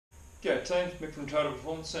G'day team, Mick from Total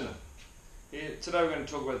Performance Centre. Today we're going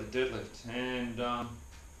to talk about the deadlift and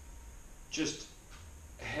just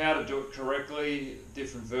how to do it correctly,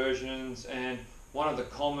 different versions, and one of the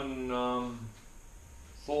common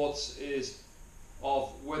thoughts is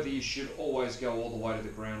of whether you should always go all the way to the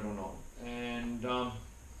ground or not. And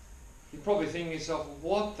you're probably thinking to yourself,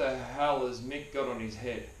 what the hell has Mick got on his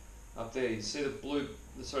head up there? You see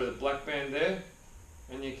the black band there?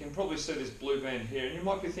 And you can probably see this blue band here, and you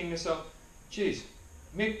might be thinking to yourself, geez,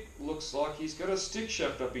 Mick looks like he's got a stick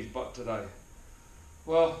shoved up his butt today.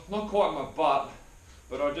 Well, not quite my butt,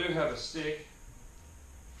 but I do have a stick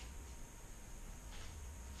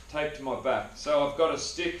taped to my back. So I've got a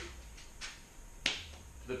stick to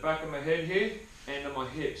the back of my head here and to my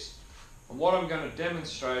hips. And what I'm going to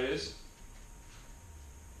demonstrate is,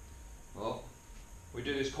 well, we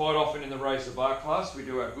do this quite often in the raise the bar class. We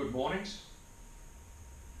do our good mornings.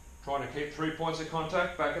 Trying to keep 3 points of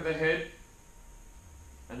contact, back of the head,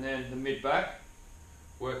 and then the mid-back,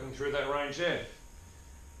 working through that range there.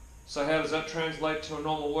 So how does that translate to a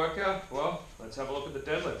normal workout? Well, let's have a look at the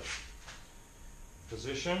deadlift.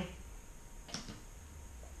 Position.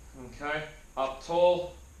 Okay, up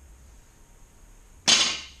tall.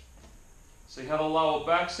 See how the lower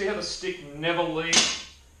back, see how the stick never leaves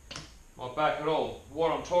my back at all.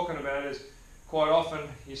 What I'm talking about is, quite often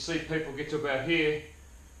you see people get to about here,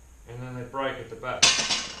 and then they break at the back.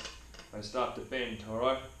 They start to bend,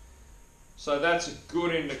 alright? So that's a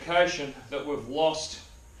good indication that we've lost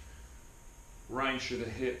range through the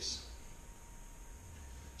hips.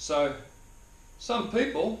 So some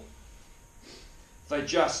people, they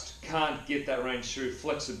just can't get that range through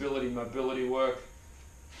flexibility, mobility work.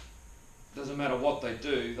 Doesn't matter what they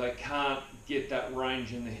do, they can't get that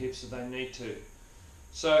range in the hips that they need to.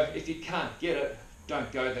 So if you can't get it, don't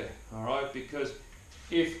go there, alright? Because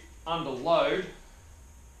if under load,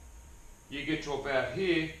 you get to about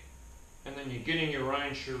here, and then you're getting your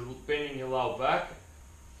range through bending your lower back,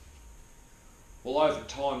 well, over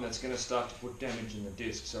time that's going to start to put damage in the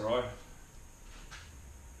discs, alright?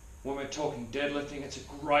 When we're talking deadlifting, it's a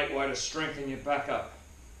great way to strengthen your back up.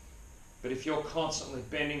 But if you're constantly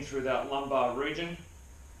bending through that lumbar region,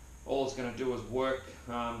 all it's going to do is work,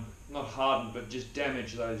 not harden, but just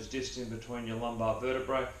damage those discs in between your lumbar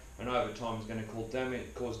vertebrae, and over time is going to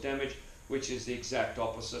cause damage, which is the exact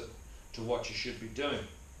opposite to what you should be doing.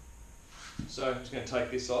 So I'm just going to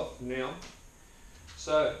take this off now.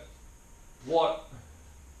 So what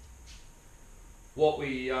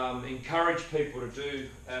we encourage people to do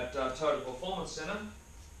at Total Performance Centre,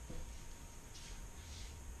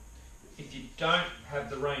 if you don't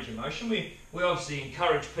have the range of motion, we obviously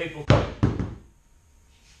encourage people to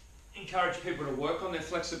work on their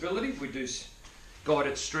flexibility. We do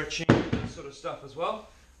guided stretching, that sort of stuff as well.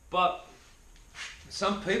 But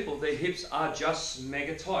some people, their hips are just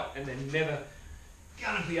mega tight and they're never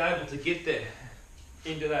going to be able to get there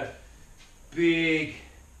into that big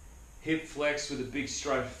hip flex with a big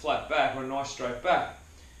straight flat back or a nice straight back.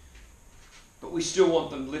 But we still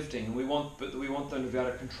want them lifting, and we want them to be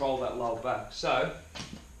able to control that lower back. So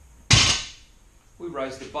we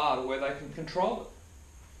raise the bar to where they can control it.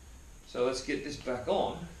 So let's get this back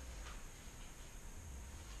on.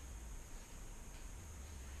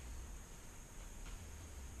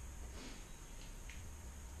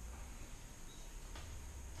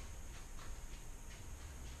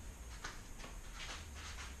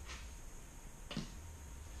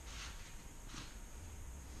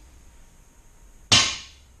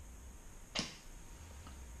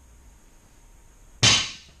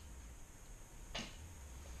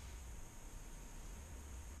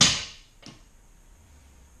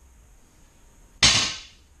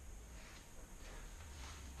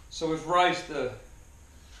 So we've raised the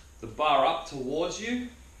bar up towards you,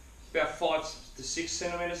 about 5 to 6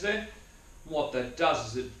 centimeters there. What that does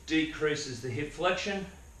is it decreases the hip flexion,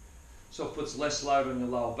 so it puts less load on your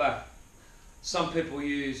lower back. Some people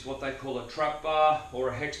use what they call a trap bar or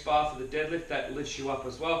a hex bar for the deadlift. That lifts you up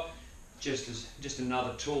as well, just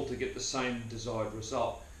another tool to get the same desired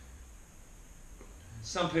result.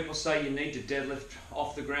 Some people say you need to deadlift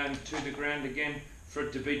off the ground to the ground again for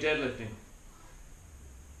it to be deadlifting.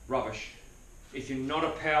 Rubbish. If you're not a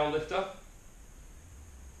power lifter,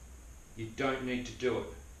 you don't need to do it.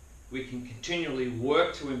 We can continually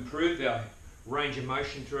work to improve our range of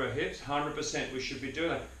motion through our hips. 100% we should be doing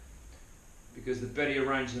that, because the better your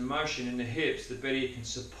range of motion in the hips, the better you can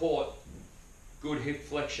support good hip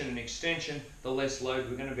flexion and extension, the less load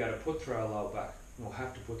we're going to be able to put through our lower back, or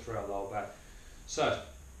have to put through our lower back. So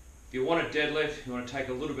if you want to deadlift, you want to take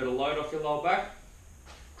a little bit of load off your lower back,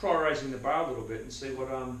 try raising the bar a little bit and see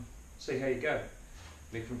how you go.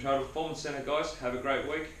 Nick from Total Performance Centre, guys. Have a great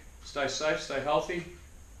week. Stay safe, stay healthy,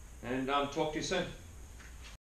 and talk to you soon.